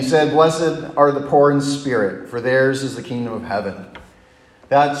He said, "Blessed are the poor in spirit, for theirs is the kingdom of heaven."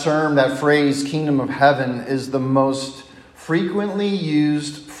 That term, that phrase, kingdom of heaven, is the most frequently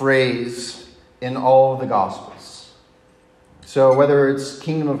used phrase in all of the Gospels. So whether it's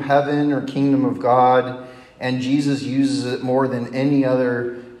kingdom of heaven or kingdom of God, and Jesus uses it more than any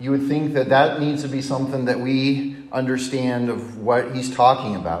other, you would think that that needs to be something that we understand of what he's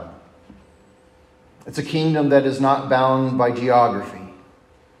talking about. It's a kingdom that is not bound by geography.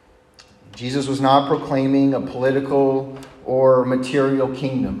 Jesus was not proclaiming a political or material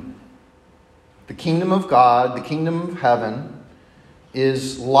kingdom. The kingdom of God, the kingdom of heaven,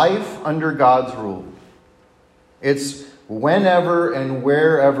 is life under God's rule. It's whenever and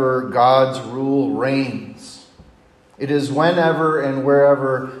wherever God's rule reigns. It is whenever and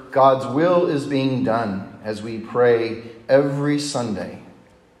wherever God's will is being done, as we pray every Sunday.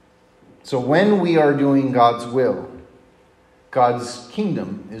 So when we are doing God's will, God's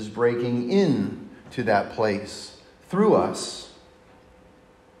kingdom is breaking in to that place through us.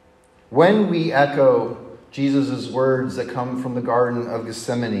 When we echo Jesus' words that come from the Garden of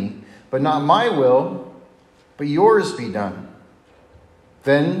Gethsemane, "But not my will, but yours be done,"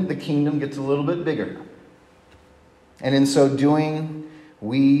 then the kingdom gets a little bit bigger. And in so doing,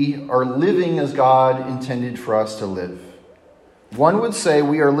 we are living as God intended for us to live. One would say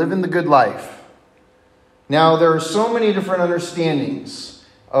we are living the good life. Now, there are so many different understandings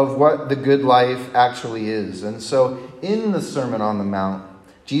of what the good life actually is. And so in the Sermon on the Mount,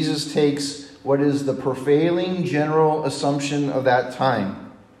 Jesus takes what is the prevailing general assumption of that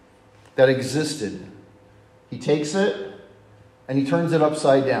time that existed. He takes it and he turns it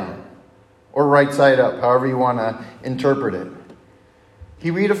upside down, or right side up, however you want to interpret it. He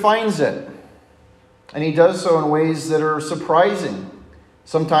redefines it. And he does so in ways that are surprising,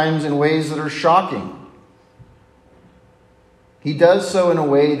 sometimes in ways that are shocking. He does so in a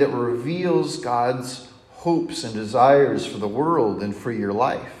way that reveals God's hopes and desires for the world and for your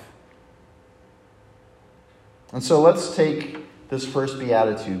life. And so let's take this first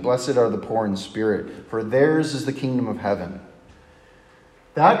beatitude. "Blessed are the poor in spirit, for theirs is the kingdom of heaven."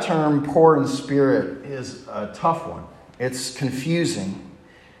 That term, poor in spirit, is a tough one. It's confusing.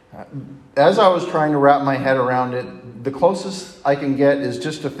 As I was trying to wrap my head around it, the closest I can get is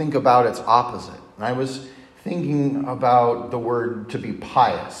just to think about its opposite. And I was thinking about the word to be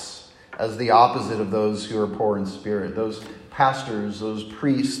pious as the opposite of those who are poor in spirit. Those pastors, those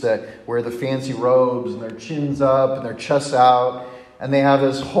priests that wear the fancy robes and their chins up and their chests out, and they have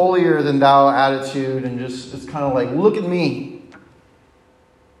this holier than thou attitude, and just it's kind of like, look at me.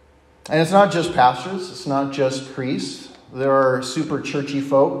 And it's not just pastors, it's not just priests. There are super churchy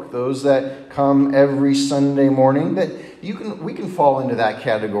folk, those that come every Sunday morning, that we can fall into that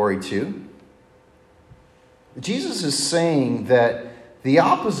category too. Jesus is saying that the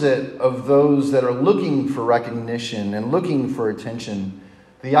opposite of those that are looking for recognition and looking for attention,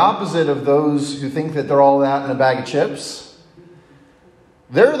 the opposite of those who think that they're all that in a bag of chips,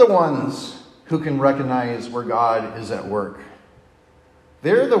 they're the ones who can recognize where God is at work.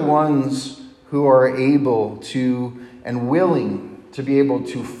 They're the ones who are able to and willing to be able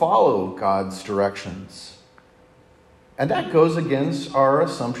to follow God's directions. And that goes against our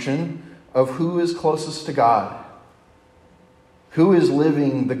assumption of who is closest to God, who is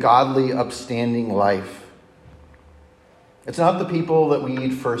living the godly, upstanding life. It's not the people that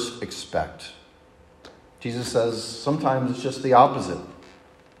we'd first expect. Jesus says sometimes it's just the opposite.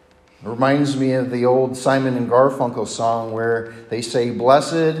 It reminds me of the old Simon and Garfunkel song where they say,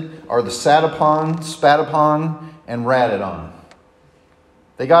 "Blessed are the sat upon, spat upon, and ratted on."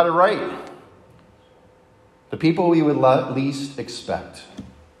 They got it right. The people we would least expect.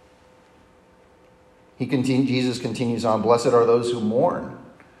 Jesus continues on, "Blessed are those who mourn,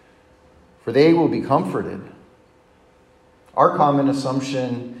 for they will be comforted." Our common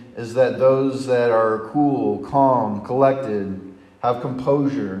assumption is that those that are cool, calm, collected, have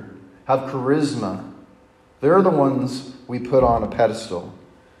composure, have charisma, they're the ones we put on a pedestal.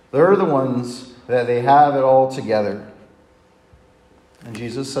 They're the ones that they have it all together. And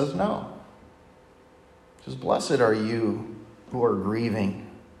Jesus says no. He says, "Blessed are you who are grieving,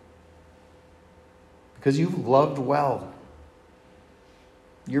 because you've loved well.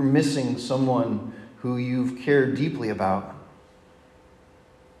 You're missing someone who you've cared deeply about.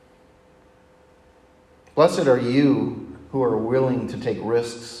 Blessed are you who are willing to take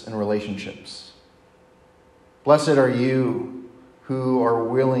risks in relationships. Blessed are you who are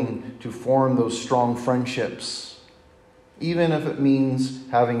willing to form those strong friendships, even if it means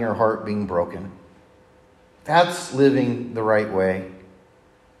having your heart being broken." That's living the right way.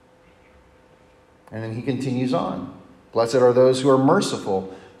 And then he continues on. "Blessed are those who are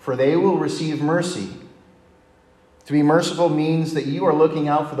merciful, for they will receive mercy. To be merciful means that you are looking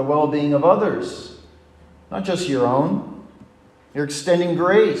out for the well-being of others, not just your own. You're extending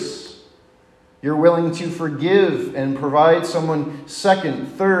grace. You're willing to forgive and provide someone second,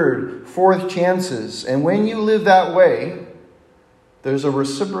 third, fourth chances. And when you live that way, there's a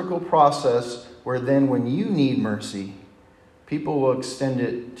reciprocal process where then when you need mercy, people will extend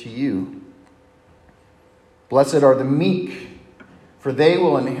it to you. Blessed are the meek, for they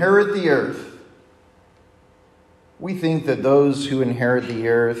will inherit the earth. We think that those who inherit the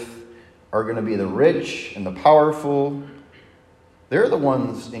earth are going to be the rich and the powerful. They're the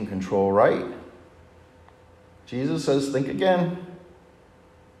ones in control, right? Jesus says, think again.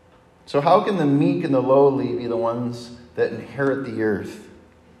 So how can the meek and the lowly be the ones that inherit the earth?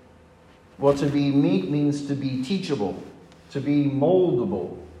 Well, to be meek means to be teachable, to be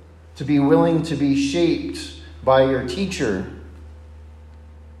moldable, to be willing to be shaped by your teacher.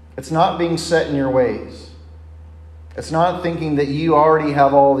 It's not being set in your ways. It's not thinking that you already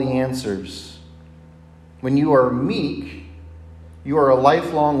have all the answers. When you are meek, you are a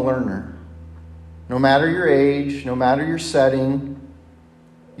lifelong learner. No matter your age, no matter your setting,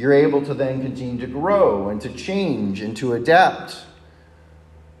 you're able to then continue to grow and to change and to adapt.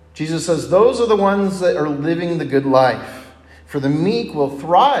 Jesus says those are the ones that are living the good life. For the meek will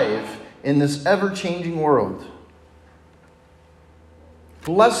thrive in this ever-changing world.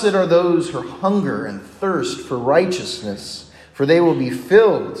 Blessed are those who hunger and thirst for righteousness, for they will be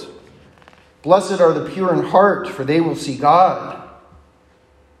filled. Blessed are the pure in heart, for they will see God.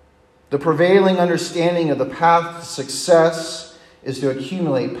 The prevailing understanding of the path to success is to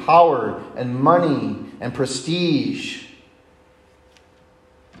accumulate power and money and prestige.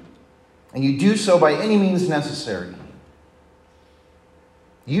 And you do so by any means necessary.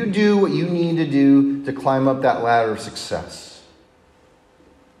 You do what you need to do to climb up that ladder of success.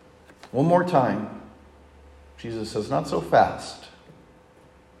 One more time, Jesus says, not so fast.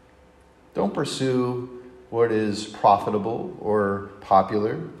 Don't pursue what is profitable or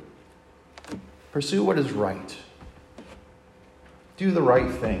popular. Pursue what is right. Do the right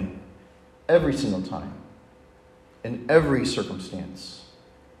thing every single time, in every circumstance.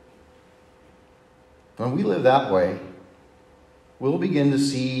 When we live that way, we'll begin to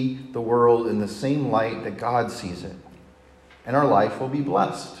see the world in the same light that God sees it. And our life will be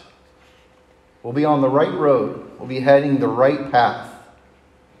blessed. We'll be on the right road. We'll be heading the right path.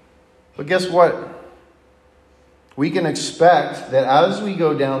 But guess what? We can expect that as we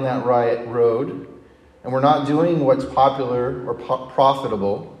go down that right road, and we're not doing what's popular or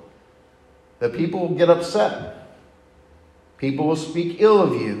profitable, that people will get upset. People will speak ill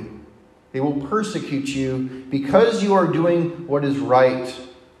of you. They will persecute you because you are doing what is right.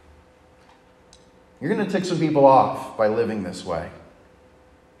 You're going to tick some people off by living this way.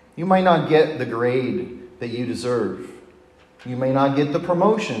 You might not get the grade that you deserve. You may not get the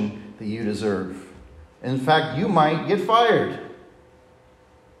promotion that you deserve. In fact, you might get fired.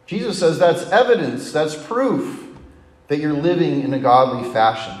 Jesus says that's evidence, that's proof that you're living in a godly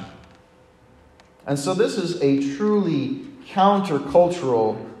fashion. And so this is a truly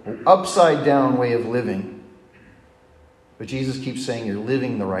countercultural, upside down way of living. But Jesus keeps saying you're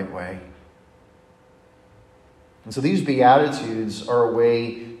living the right way. And so these Beatitudes are a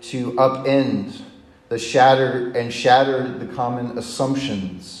way to upend the shatter the common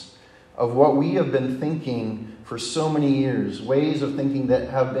assumptions of what we have been thinking for so many years, ways of thinking that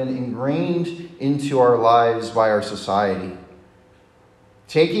have been ingrained into our lives by our society.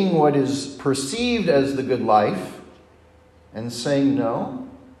 Taking what is perceived as the good life and saying, no,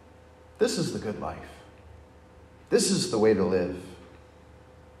 this is the good life. This is the way to live.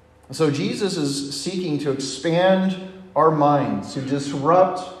 So Jesus is seeking to expand our minds, to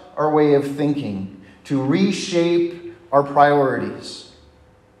disrupt our way of thinking, to reshape our priorities,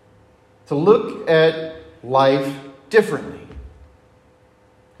 to look at life differently.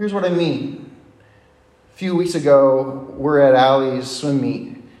 Here's what I mean. A few weeks ago, we're at Allie's swim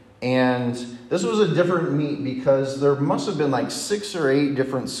meet, and this was a different meet because there must have been like 6 or 8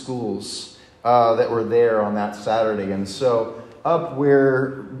 different schools that were there on that Saturday. And so up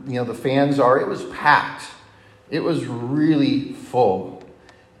where the fans are, it was packed. It was really full.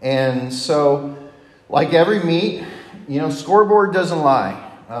 And so, like every meet, scoreboard doesn't lie.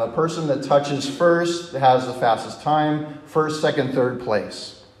 The person that touches first has the fastest time, first, second, third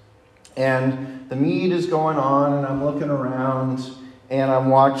place. And the meet is going on, and I'm looking around, and I'm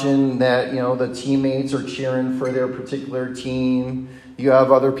watching that, the teammates are cheering for their particular team. You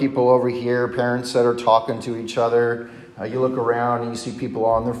have other people over here, parents that are talking to each other. You look around and you see people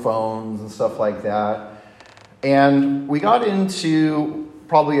on their phones and stuff like that. And we got into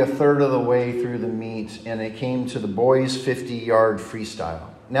probably a third of the way through the meet, and it came to the boys' 50-yard freestyle.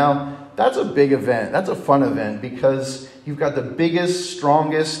 Now, that's a big event. That's a fun event because you've got the biggest,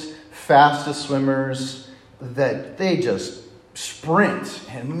 strongest, fastest swimmers that they just sprint,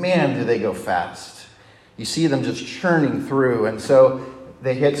 and man, do they go fast. You see them just churning through, and so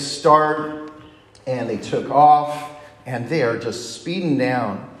they hit start, and they took off, and they are just speeding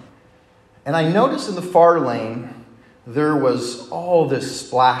down. And I noticed in the far lane, there was all this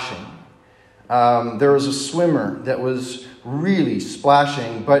splashing. There was a swimmer that was really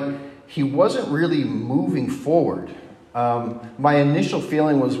splashing, but he wasn't really moving forward. My initial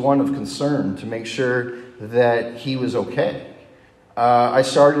feeling was one of concern to make sure that he was okay. I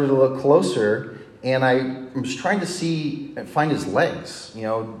started to look closer, and I was trying to find his legs.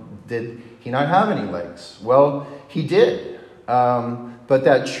 Did he not have any legs? Well, he did. But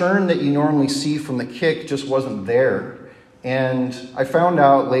that churn that you normally see from the kick just wasn't there. And I found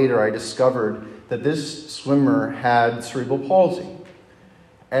out later, I discovered that this swimmer had cerebral palsy.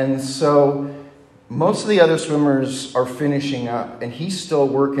 And so most of the other swimmers are finishing up, and he's still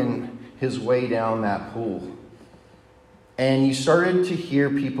working his way down that pool. And you started to hear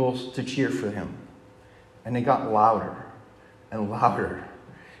people to cheer for him. And they got louder and louder.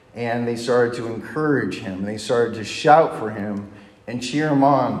 And they started to encourage him. They started to shout for him and cheer him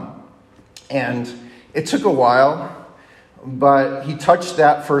on. And it took a while, but he touched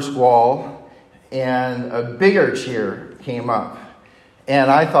that first wall, and a bigger cheer came up.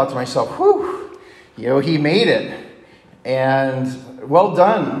 And I thought to myself, whew, he made it. And well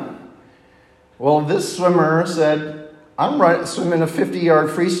done. Well, this swimmer said, I'm swimming a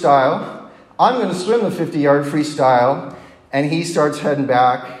 50-yard freestyle. I'm going to swim the 50-yard freestyle. And he starts heading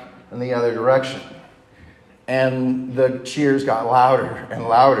back in the other direction. And the cheers got louder and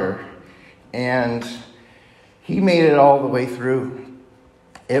louder. And he made it all the way through.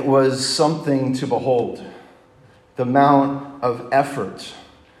 It was something to behold. The amount of effort,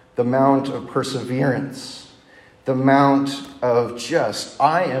 the amount of perseverance, the amount of just,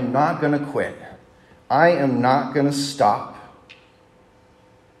 I am not going to quit. I am not going to stop.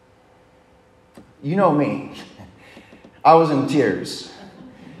 You know me. I was in tears.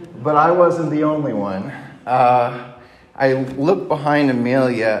 But I wasn't the only one. I looked behind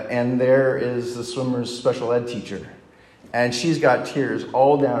Amelia, and there is the swimmer's special ed teacher. And she's got tears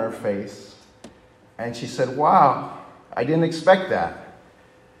all down her face. And she said, wow, I didn't expect that.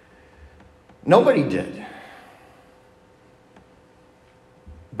 Nobody did.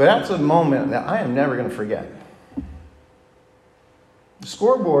 But that's a moment that I am never going to forget. The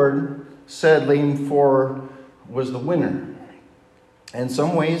scoreboard said lane 4 was the winner. In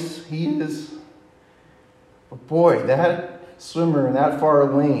some ways, he is. But boy, that swimmer in that far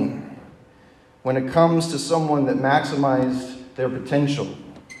lane, when it comes to someone that maximized their potential,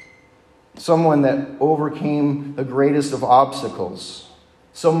 someone that overcame the greatest of obstacles,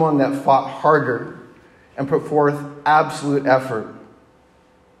 someone that fought harder and put forth absolute effort,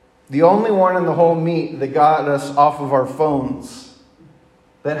 the only one in the whole meet that got us off of our phones,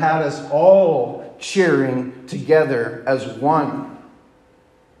 that had us all cheering together as one,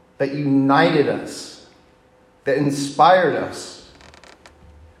 that united us, that inspired us.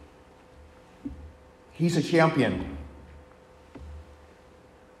 He's a champion.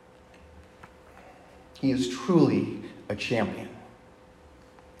 He is truly a champion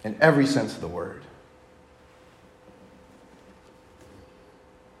in every sense of the word.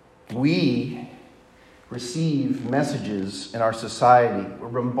 We receive messages in our society. We're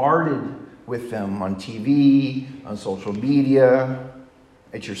bombarded with them on TV, on social media,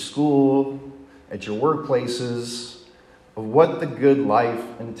 at your school, at your workplaces, of what the good life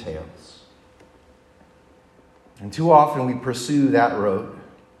entails. And too often we pursue that road.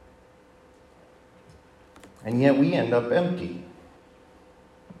 And yet we end up empty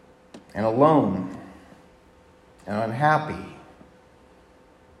and alone and unhappy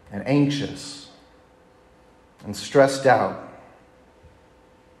and anxious and stressed out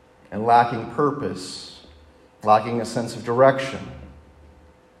and lacking purpose, lacking a sense of direction.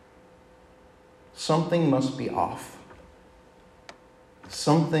 Something must be off.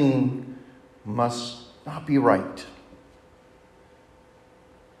 Something must not be right.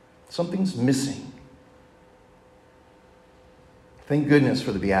 Something's missing. Thank goodness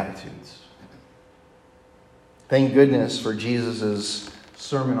for the Beatitudes. Thank goodness for Jesus'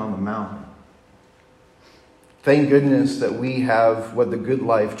 Sermon on the Mount. Thank goodness that we have what the good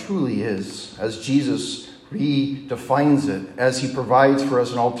life truly is, as Jesus redefines it, as he provides for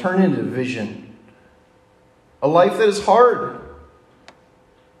us an alternative vision. A life that is hard.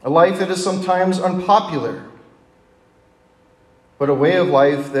 A life that is sometimes unpopular. but a way of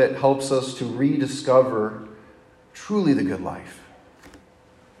life that helps us to rediscover truly the good life.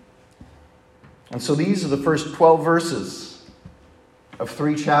 And so these are the first 12 verses of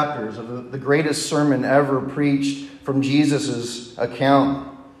 3 chapters of the greatest sermon ever preached from Jesus'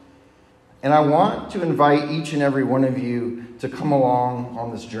 account. And I want to invite each and every one of you to come along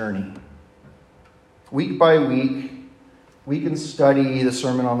on this journey. Week by week, we can study the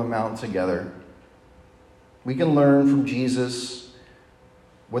Sermon on the Mount together. We can learn from Jesus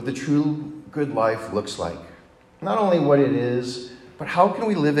what the true good life looks like. Not only what it is, but how can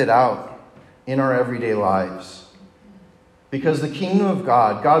we live it out in our everyday lives? Because the kingdom of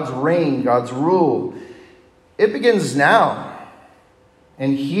God, God's reign, God's rule, it begins now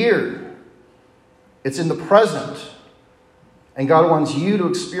and here. It's in the present. And God wants you to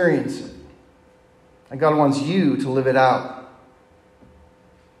experience it. And God wants you to live it out.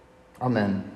 Amen.